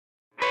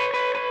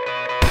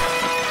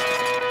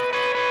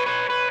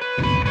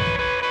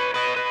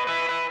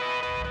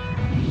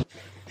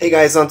Hey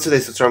guys, on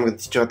today's tutorial I'm going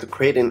to teach you how to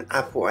create an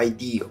Apple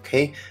ID,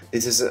 okay?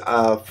 This is to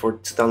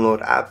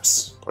download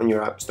apps on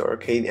your app store,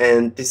 okay?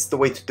 And this is the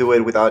way to do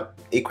it without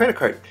a credit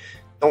card.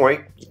 Don't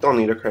worry, you don't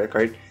need a credit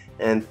card.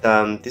 And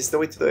this is the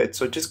way to do it.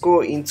 So just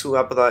go into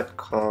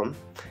apple.com,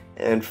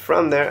 and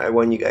from there I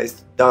want you guys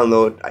to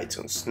download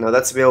iTunes. Now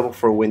that's available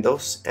for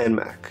Windows and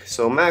Mac.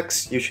 So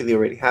Macs usually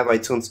already have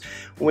iTunes.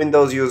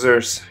 Windows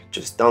users,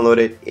 just download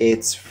it.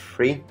 It's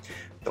free.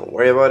 Don't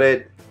worry about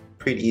it.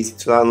 Pretty easy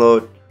to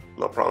download.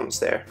 No problems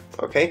there.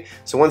 Okay,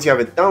 so once you have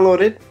it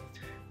downloaded,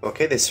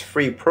 okay, this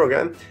free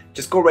program,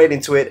 just go right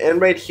into it,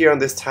 and right here on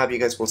this tab you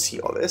guys will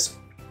see all this.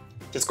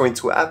 Just go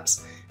into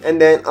apps,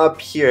 and then up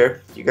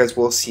here you guys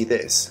will see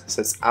this. It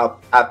says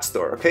App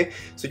Store. Okay,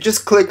 so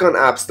just click on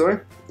App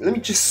Store. Let me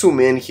just zoom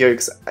in here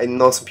because I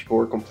know some people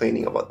were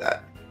complaining about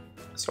that.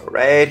 So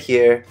right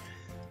here,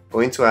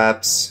 go into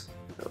apps.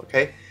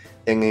 Okay,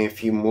 then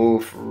if you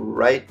move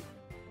right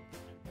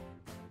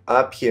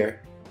up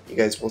here, you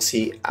guys will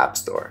see App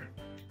Store.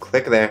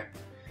 Click there.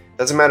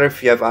 Doesn't matter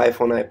if you have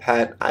iPhone,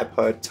 iPad,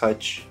 iPod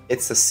Touch,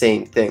 it's the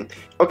same thing.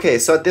 Okay,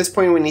 so at this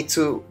point we need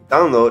to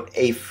download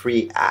a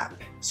free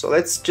app. So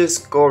let's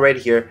just go right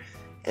here,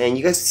 and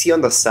you guys see on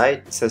the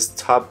side it says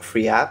top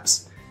free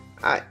apps.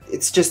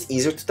 It's just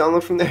easier to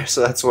download from there,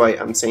 so that's why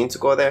I'm saying to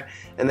go there,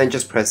 and then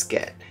just press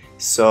get.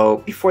 So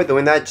before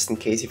doing that, just in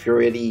case if you're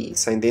already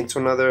signed into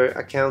another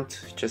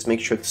account, just make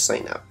sure to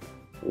sign up.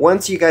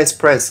 Once you guys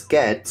press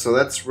get, so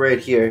that's right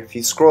here, if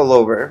you scroll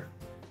over,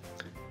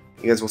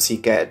 you guys will see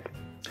get.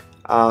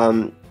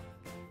 I'm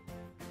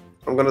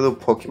gonna do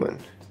Pokemon.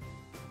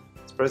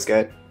 Let's press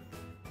get.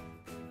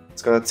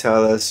 It's gonna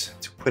tell us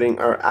to put in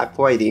our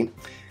Apple ID.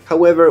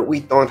 However,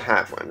 we don't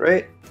have one,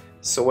 right?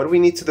 So what we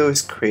need to do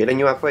is create a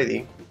new Apple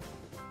ID,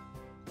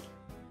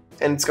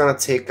 and it's gonna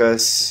take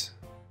us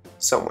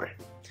somewhere.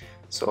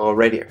 So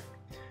right here.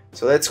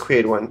 So let's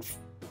create one.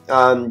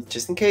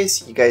 Just in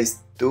case, you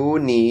guys do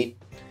need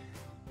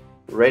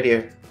right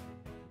here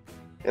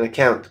an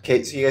account.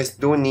 Okay, so you guys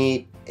do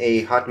need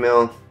a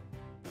Hotmail,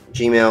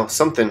 Gmail,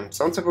 some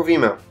type of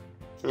email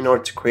in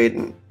order to create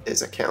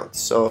this account.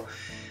 So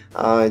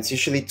it's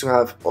usually to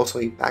have also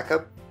a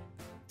backup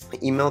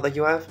email that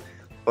you have,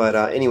 but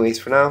anyways,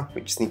 for now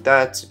we just need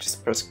that. So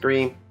just press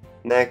agree,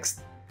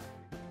 next,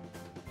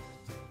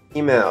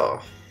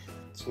 email.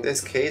 So in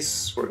this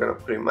case we're gonna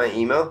put in my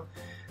email.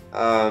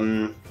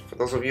 For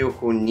those of you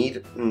who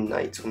need an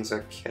iTunes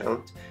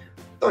account,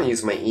 don't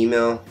use my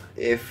email.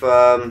 If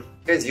you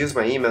guys use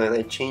my email and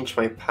I change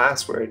my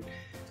password,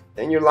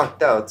 then you're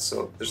locked out,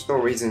 so there's no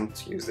reason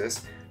to use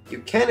this. You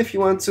can if you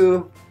want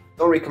to,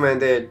 don't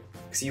recommend it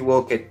because you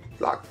will get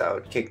locked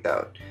out, kicked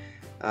out.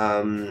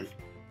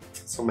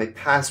 So my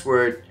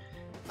password,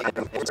 and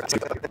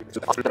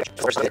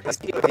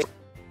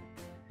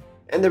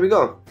there we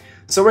go.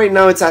 So right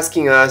now it's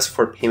asking us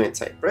for payment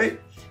type, right?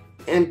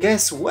 And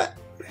guess what?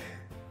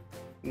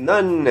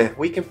 None.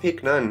 We can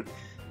pick none.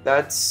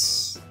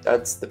 That's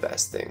the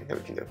best thing that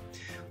we can do.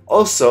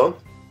 Also,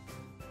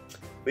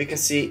 we can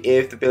see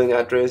if the billing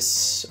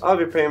address of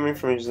your payment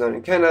information is not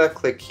in Canada.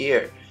 Click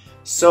here.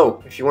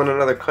 So if you want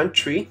another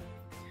country,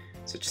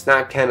 so it's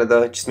not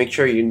Canada, just make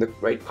sure you're in the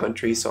right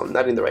country. So I'm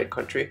not in the right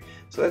country,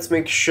 so let's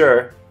make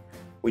sure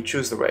we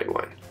choose the right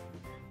one.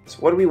 So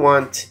what we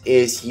want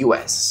is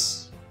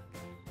US.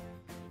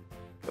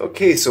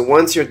 Okay, so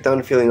once you're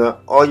done filling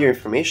out all your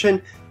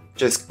information,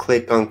 just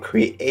click on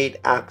create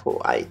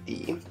Apple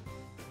ID,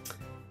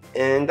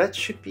 and that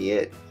should be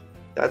it.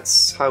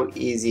 That's how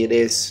easy it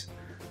is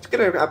to get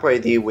an Apple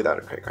ID without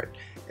a credit card.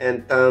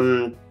 And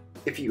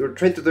if you're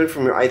trying to do it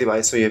from your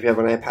iDevice, so if you have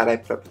an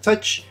iPad, iPod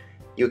Touch,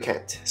 you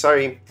can't.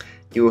 Sorry,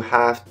 you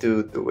have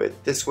to do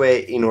it this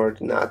way in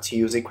order not to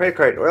use a credit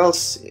card, or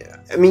else,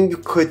 I mean, you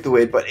could do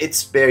it, but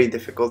it's very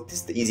difficult. This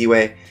is the easy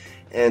way,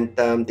 and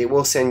they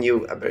will send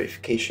you a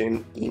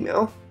verification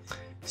email.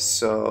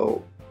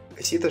 So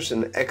I see there's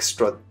an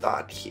extra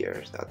dot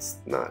here. That's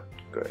not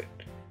good,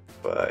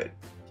 but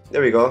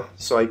there we go.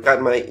 So I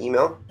got my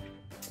email,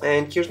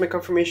 and here's my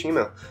confirmation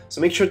email. So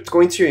make sure to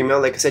go into your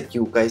email. Like I said,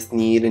 you guys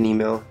need an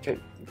email.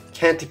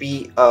 Can't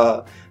be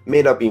a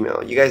made up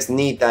email. You guys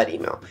need that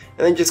email.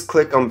 And then just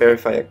click on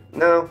verify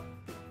now.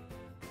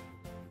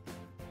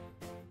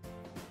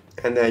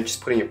 And then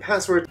just put in your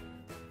password.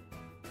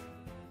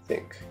 I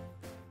think.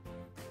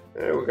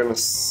 And we're gonna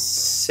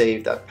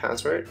save that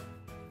password.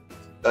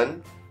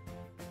 Done.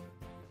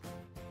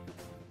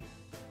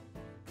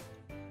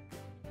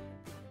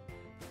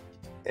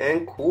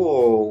 And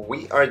cool,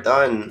 we are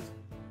done.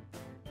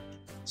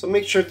 So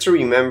make sure to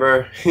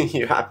remember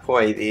your Apple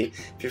ID.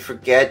 If you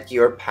forget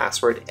your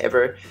password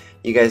ever,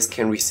 you guys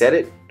can reset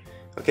it,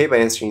 okay, by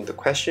answering the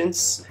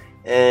questions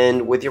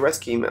and with your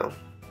rescue email.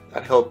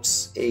 That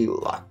helps a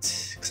lot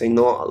because I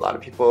know a lot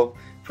of people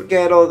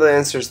forget all the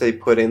answers they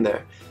put in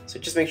there. So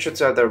just make sure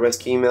to have that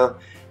rescue email,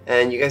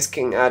 and you guys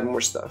can add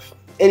more stuff.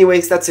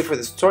 Anyways, that's it for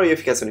this tutorial. If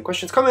you guys have any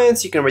questions,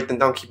 comments, you can write them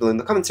down, keep them in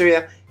the comments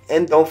area.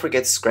 And don't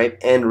forget to subscribe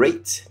and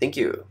rate. Thank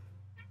you.